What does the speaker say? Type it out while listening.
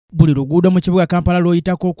Buli luguudo mu kibuga Kampala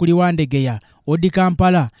lw'oyitako okuli Wandegeya, Odi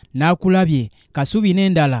Kampala, Nakulabye, Kasubi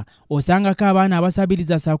n'endala osangako abaana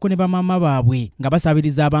abasabiriza ssaako ne bamama baabwe nga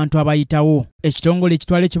basabiriza abantu abayitawo. Ekitongole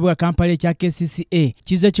ekitwala ekibuga Kampala ekya KCCA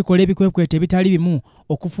kizze kikola ebikwekweto ebitali bimu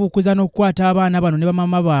okufuukuza n'okukwata abaana bano ne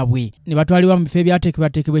bamama baabwe ne batwalibwa mu bifo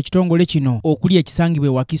ebyateekebwateekebwa ekitongole kino okuli ekisangibwa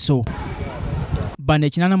e Wakiso. Bano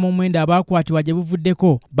 89 abakwatibwa gye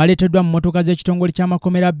buvuddeko baleeteddwa mu mmotoka z'ekitongole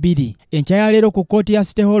ky'amakomera 2 enkya ya leero ku kkooti ya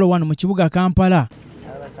City Hall 1 mu kibuga Kampala.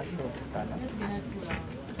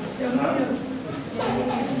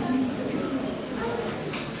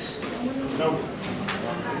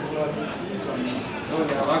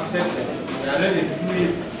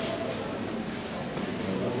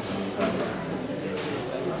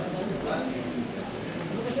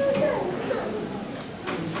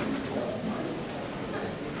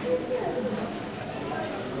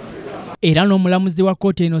 Era n'omulamuzi wa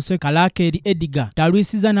kkooti eno Karakire Edgar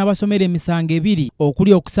talwisiza n'abasomere emisango 2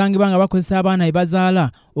 okuli okusangibwa nga bakozesa abaana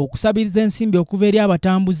bebazaala, okusabiriza ensimbi okuva eri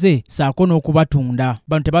abatambuze ssaako n'okubatunda.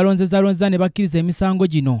 Bano tebalonzezalonzeza ne bakkiriza emisango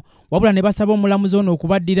gino wabula ne basaba omulamuzi ono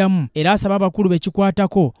okubaddiramu era asaba abakulu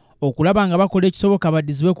bekikwatako okulaba nga bakola ekisoboka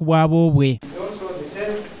baddizibwe ku bwabwe.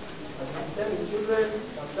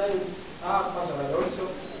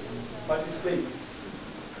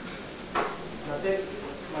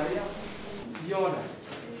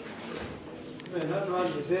 That one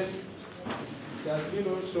is said, there has been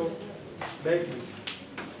also begging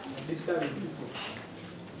and disturbing people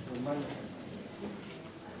from money.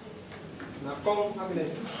 Now come,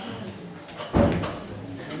 Agnes.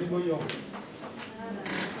 Anybody young?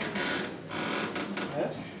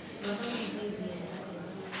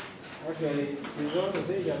 Okay, the zone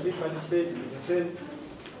says you have been participating in the same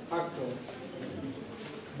act of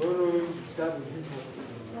borrowing, disturbing people.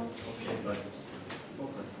 Okay, but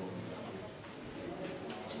focus on.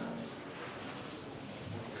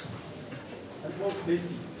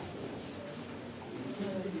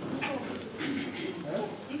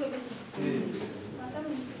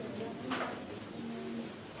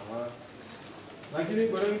 Lakini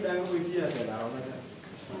borong dangu kuitia tena awalnya.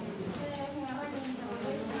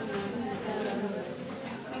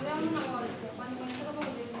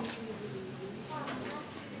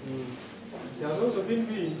 She has also been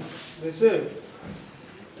doing the same.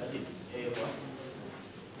 That is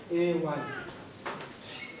A1.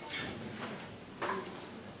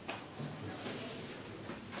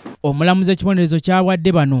 Omulamuzi ekibonerezo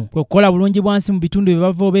kyawadde bano kwe kukola bulungi bwansi mu bitundu bye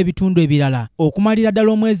bava oba ebitundu ebirala okumalira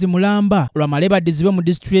ddala omwezi mulamba lwamale baddizibwe mu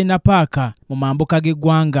disitulikiti na paaka mu mambuka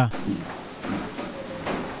g'eggwanga.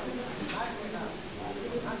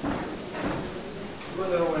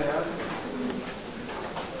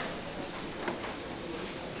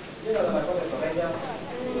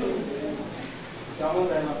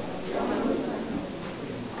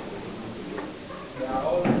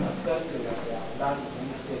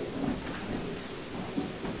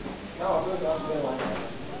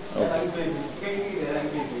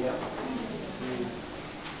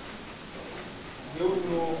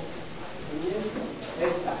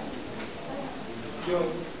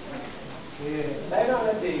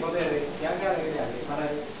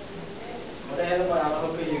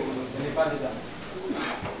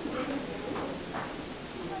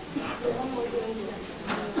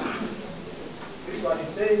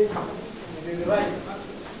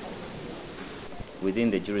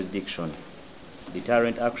 Within the jurisdiction,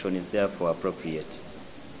 deterrent action is therefore appropriate.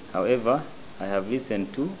 However, I have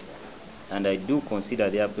listened to and I do consider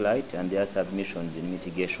their plight and their submissions in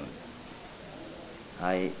mitigation.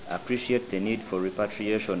 I appreciate the need for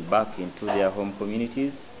repatriation back into their home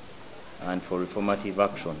communities and for reformative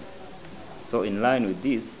action. So in line with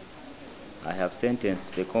this, I have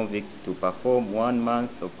sentenced the convicts to perform 1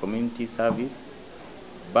 month of community service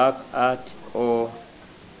back at or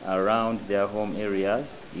around their home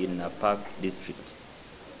areas in a park district.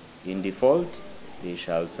 In default, they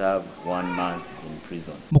shall serve 1 month in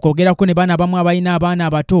prison. Mukogerako ne bana abamu abalina abaana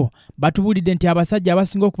abato batubulidde nti abasajja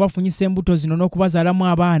abasinga okubafunyisa embuto zino n'okubazaalamu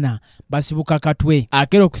abaana basibuka katwe.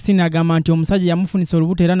 Akero Kusini agamba nti omusajja yamufunisa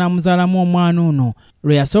olubuto era n'amuzaalamu omwana ono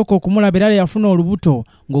lwe yasooka okumulaba era yafuna olubuto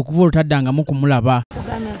ng'okuva olutaddangamu kumulaba.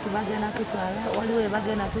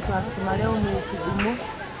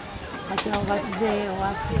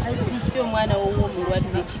 Omwana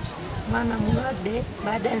w'omulwadde kiki? Mwana mulwadde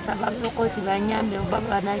baada ensaba kkooti banyambe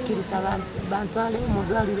baba nakirisa bantwale mu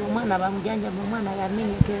ddwaliro omwana bamujanjaba omwana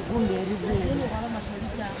yamenyeka egumba erigwero.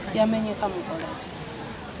 Yamenyeka mukola ki?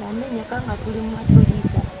 Yamenyeka nga tuli mu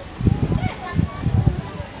masolita.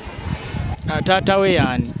 Taata we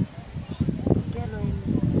yaani?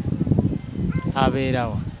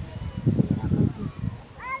 Abeerawa.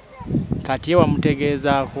 kati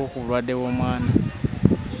wamutegeezaako ku bulwadde bw'omwana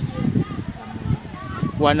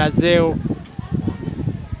wanazeewo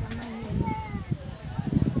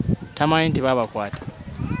tamanyi nti babakwata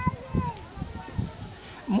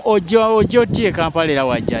ojja otti e Kampala era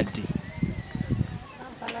wajja ddi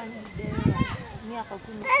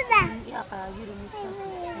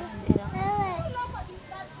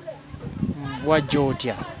wajja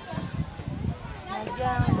otya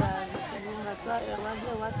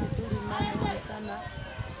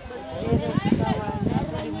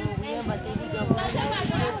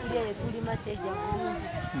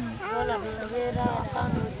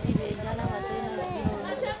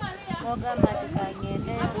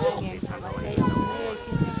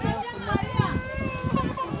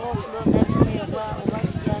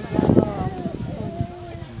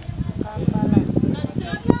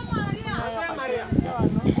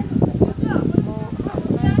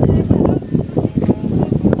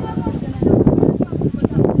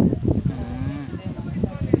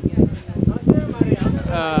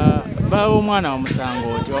bawo omwana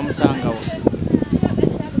wamusango oti wamusangawo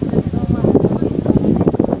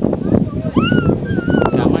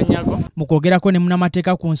amanyako mukwogerako ne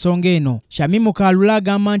munnamateeka ku nsonga eno Shamimu Kalula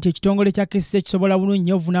agamba nti ekitongole kya KCC kisobola bulungi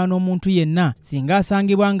nnyo ovunaana omuntu yenna singa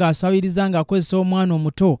asangibwa ng'asabiriza ng'akozesa omwana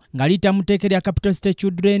omuto ng'aliyita mu tteeka lya Capital State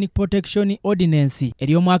Children Protection Ordinance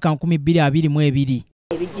ery'omwaka 2022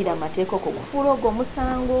 ebijjira amateeka okufuula ogwo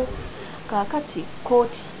omusango kakati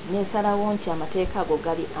kkooti n'esalawo nti amateeka ago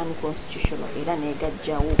gali unconstitutional era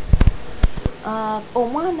n'egajjawo.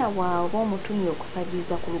 Omwana waabwe omutumye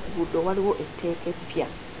okusabiriza ku luguudo waliwo etteeka eppya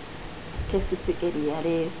KCC eri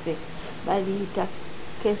yaleese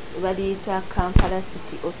baliyita Kampala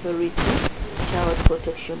City Authority Child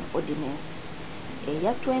Protection Ordinance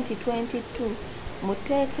eya 2022. Mu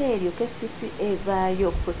tteeka eryo KCC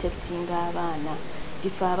evaayo protectinga abaana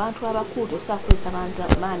tife abantu abakulu tosakozesa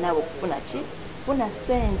abaana abo okufuna ki kufuna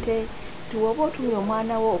ssente tiwoba otumye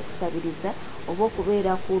omwana wo okusabiriza oba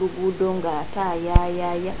okubeera ku luguudo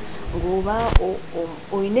ng'ataayaayaya ng'oba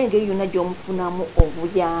olina engeri yonna gy'omufunamu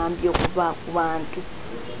obuyambi okuva ku bantu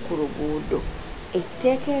ku luguudo.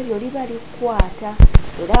 Etteeka eryo liba likwata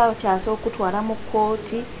era bakyasobola okutwala mu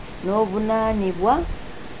kkooti n'ovunaanibwa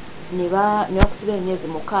ne bakusibira emyezi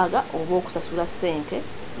 6 oba okusasula ssente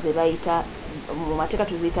ze bayita mu mateeka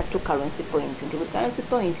tuziyita 2 currency points nti buli currency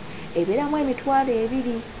point ebeeramu emitwalo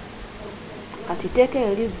 2. kati etteeka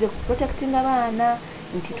eryo lizze protecting abaana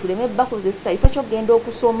nti tuleme bakozesa ife kyogenda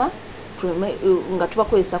okusoma nga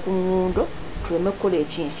tubakozesa ku nguudo tuleme kukola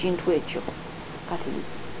ekintu ekyo. Kati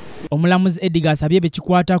omulamuzi Edgar asabye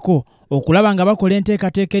bekikwatako okulaba nga bakola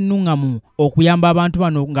enteekateeka ennungamu okuyamba abantu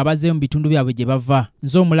bano nga bazze mu bitundu byabwe gye bava.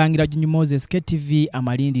 Nze omulangira Junior Moses, KTV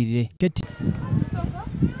amalindirire.